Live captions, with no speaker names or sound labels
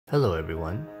Hello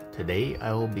everyone, today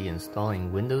I will be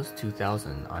installing Windows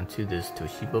 2000 onto this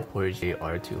Toshiba Portege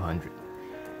R200.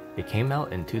 It came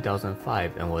out in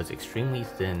 2005 and was extremely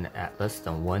thin at less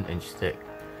than 1 inch thick.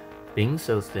 Being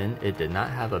so thin, it did not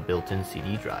have a built-in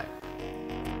CD drive.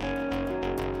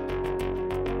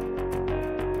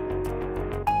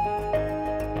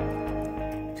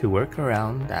 To work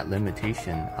around that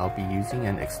limitation, I'll be using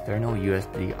an external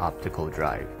USB optical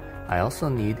drive. I also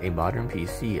need a modern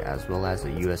PC as well as a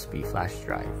USB flash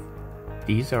drive.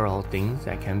 These are all things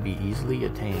that can be easily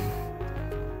attained.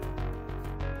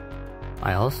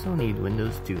 I also need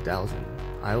Windows 2000.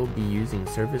 I will be using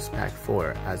Service Pack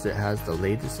 4 as it has the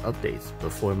latest updates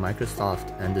before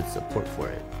Microsoft ended support for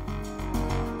it.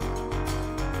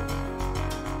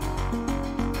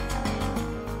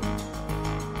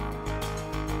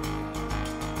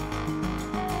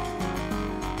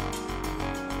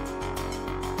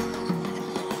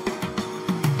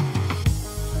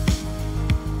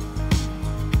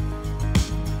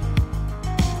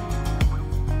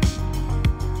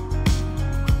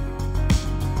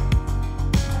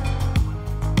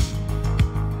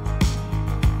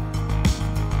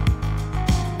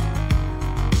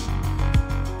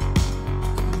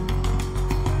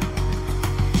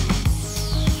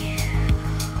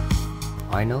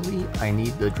 Finally, I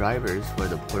need the drivers for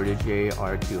the Portege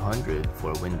R200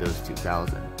 for Windows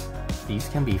 2000. These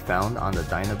can be found on the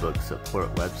Dynabook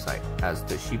support website, as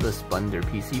Toshiba spun their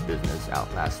PC business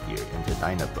out last year into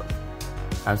Dynabook.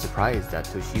 I'm surprised that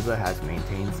Toshiba has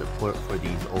maintained support for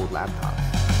these old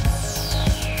laptops.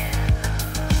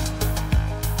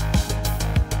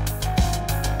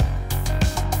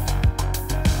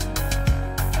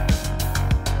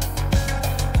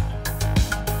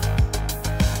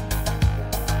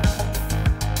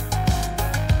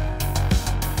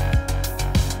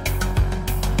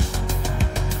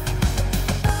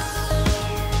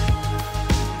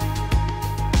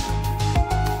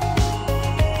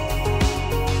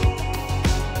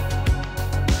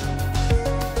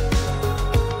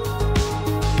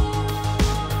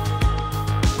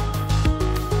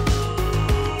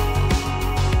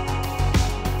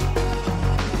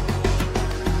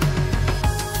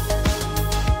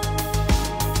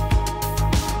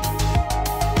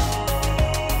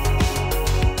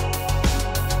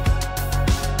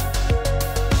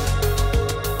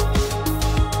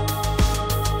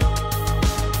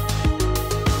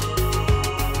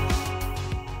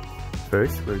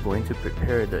 First, we're going to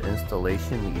prepare the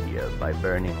installation media by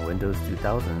burning Windows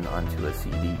 2000 onto a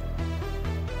CD.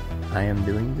 I am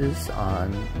doing this on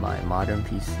my modern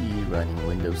PC running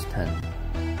Windows 10.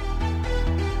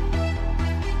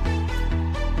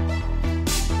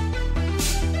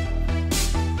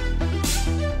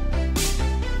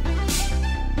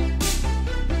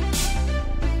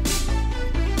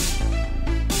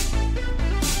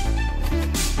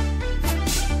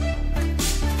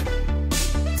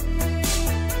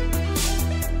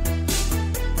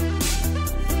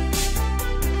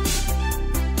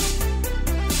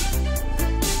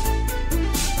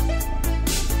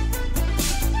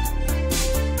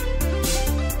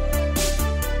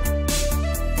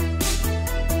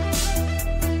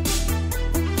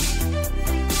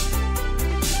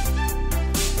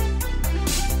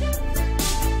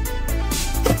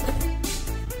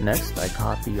 Next, I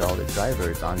copy all the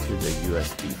drivers onto the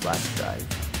USB flash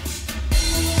drive.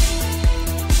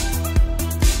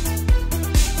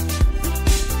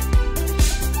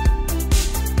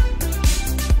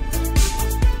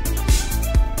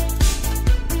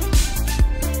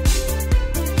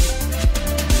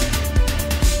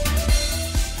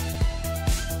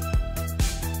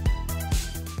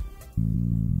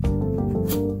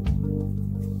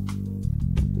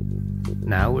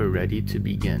 Now we're ready to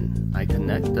begin. I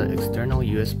connect the external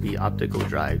USB optical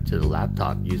drive to the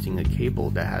laptop using a cable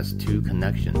that has two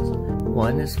connections.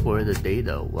 One is for the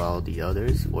data while the other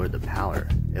is for the power.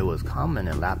 It was common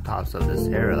in laptops of this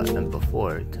era and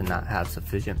before to not have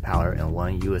sufficient power in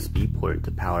one USB port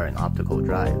to power an optical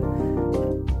drive.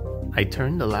 I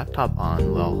turn the laptop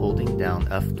on while holding down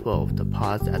F12 to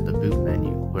pause at the boot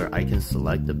menu where I can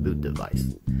select the boot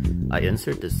device. I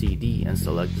insert the CD and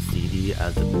select the CD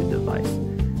as the boot device.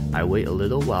 I wait a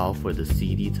little while for the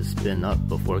CD to spin up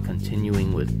before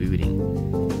continuing with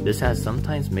booting. This has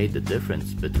sometimes made the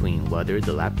difference between whether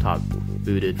the laptop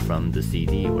booted from the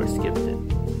CD or skipped it.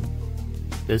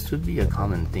 This would be a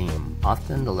common theme.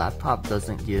 Often the laptop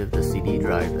doesn't give the CD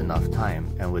drive enough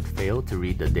time and would fail to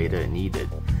read the data it needed.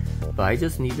 But I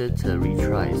just needed to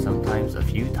retry, sometimes a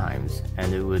few times,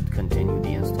 and it would continue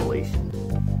the installation.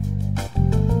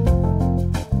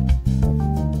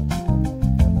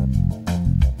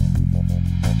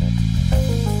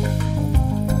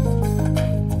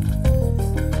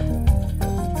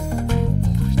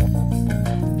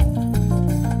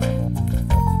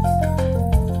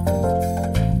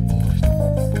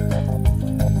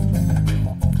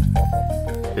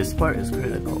 part is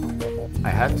critical.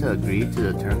 I had to agree to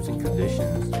the terms and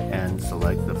conditions and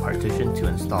select the partition to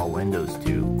install Windows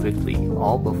 2 quickly,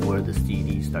 all before the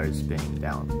CD started spinning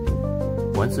down.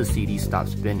 Once the CD stopped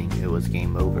spinning, it was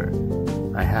game over.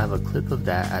 I have a clip of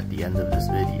that at the end of this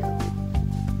video.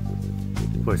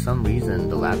 For some reason,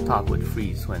 the laptop would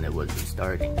freeze when it was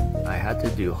restarting. I had to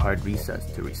do hard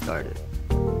resets to restart it.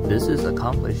 This is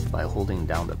accomplished by holding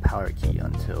down the power key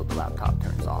until the laptop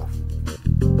turns off.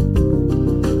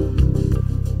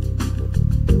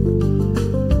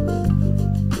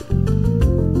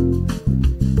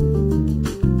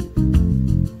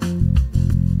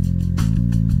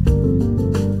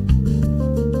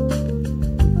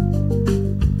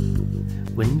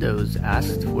 Windows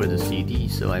asked for the CD,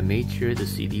 so I made sure the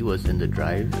CD was in the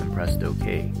drive and pressed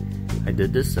OK. I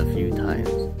did this a few times.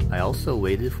 I also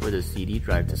waited for the CD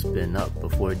drive to spin up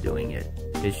before doing it.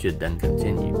 It should then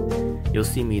continue. You'll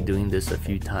see me doing this a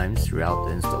few times throughout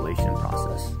the installation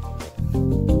process.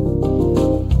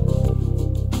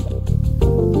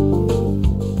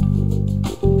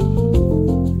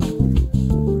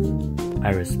 I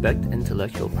respect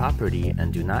intellectual property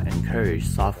and do not encourage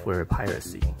software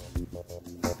piracy.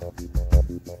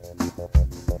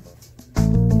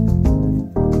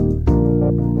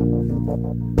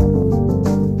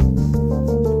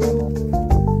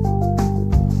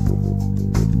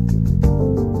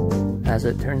 As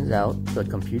it turns out, the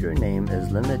computer name is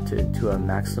limited to a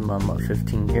maximum of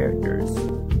 15 characters.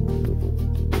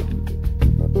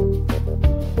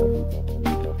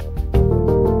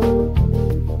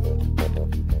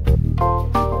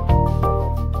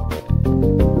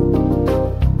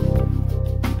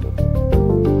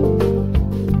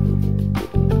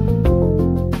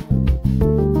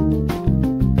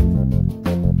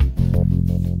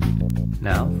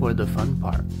 Now for the fun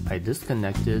part. I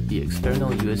disconnected the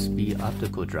external USB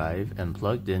optical drive and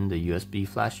plugged in the USB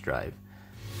flash drive.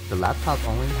 The laptop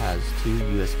only has 2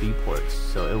 USB ports,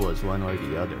 so it was one or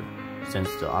the other, since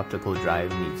the optical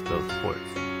drive needs both ports.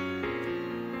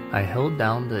 I held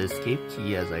down the escape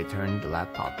key as I turned the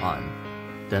laptop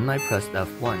on. Then I pressed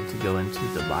F1 to go into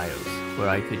the BIOS, where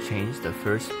I could change the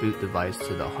first boot device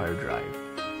to the hard drive.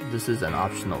 This is an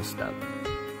optional step.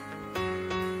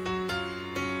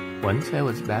 Once I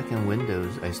was back in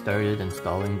Windows, I started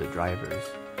installing the drivers.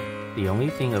 The only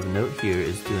thing of note here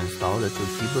is to install the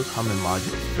Toshiba common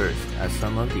modules first, as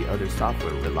some of the other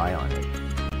software rely on it.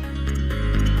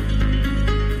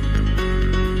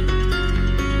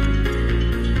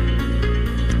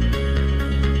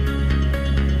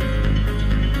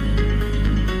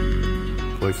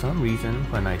 For some reason,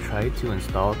 when I tried to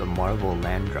install the Marvel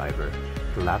LAN driver,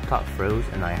 the laptop froze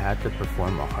and I had to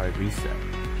perform a hard reset.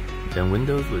 Then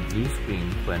Windows would blue screen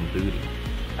when booting.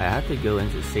 I had to go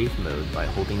into safe mode by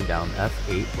holding down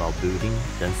F8 while booting,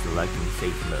 then selecting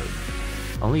safe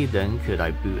mode. Only then could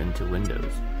I boot into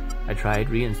Windows. I tried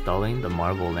reinstalling the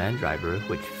Marvel LAN driver,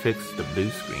 which fixed the blue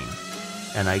screen,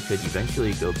 and I could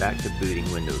eventually go back to booting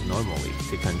Windows normally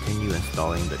to continue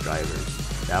installing the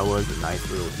drivers. That was a nice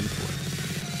little detour.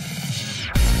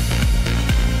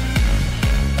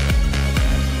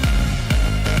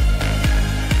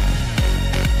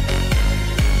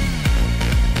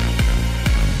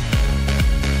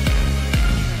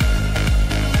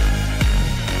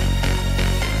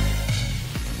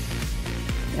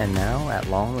 And now, at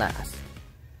long last.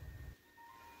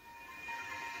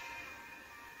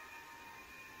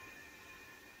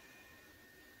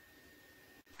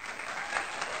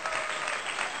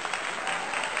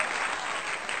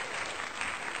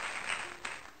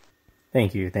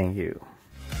 Thank you, thank you.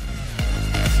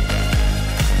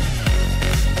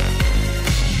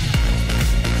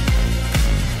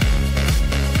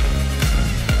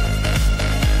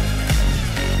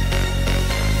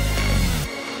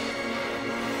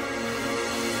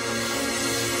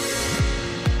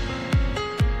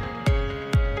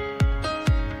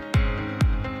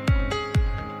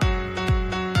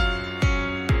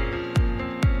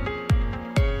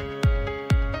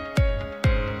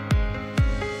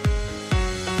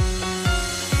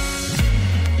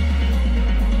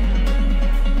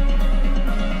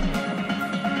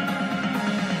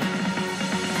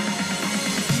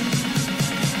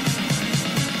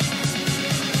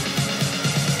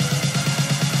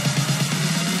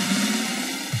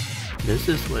 This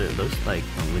is what it looks like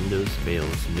when Windows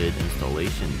fails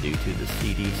mid-installation due to the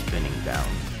CD spinning down.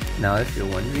 Now if you're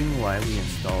wondering why we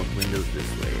installed Windows this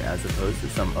way as opposed to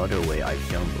some other way I've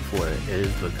shown before, it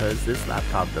is because this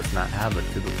laptop does not have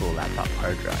a typical laptop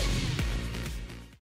hard drive.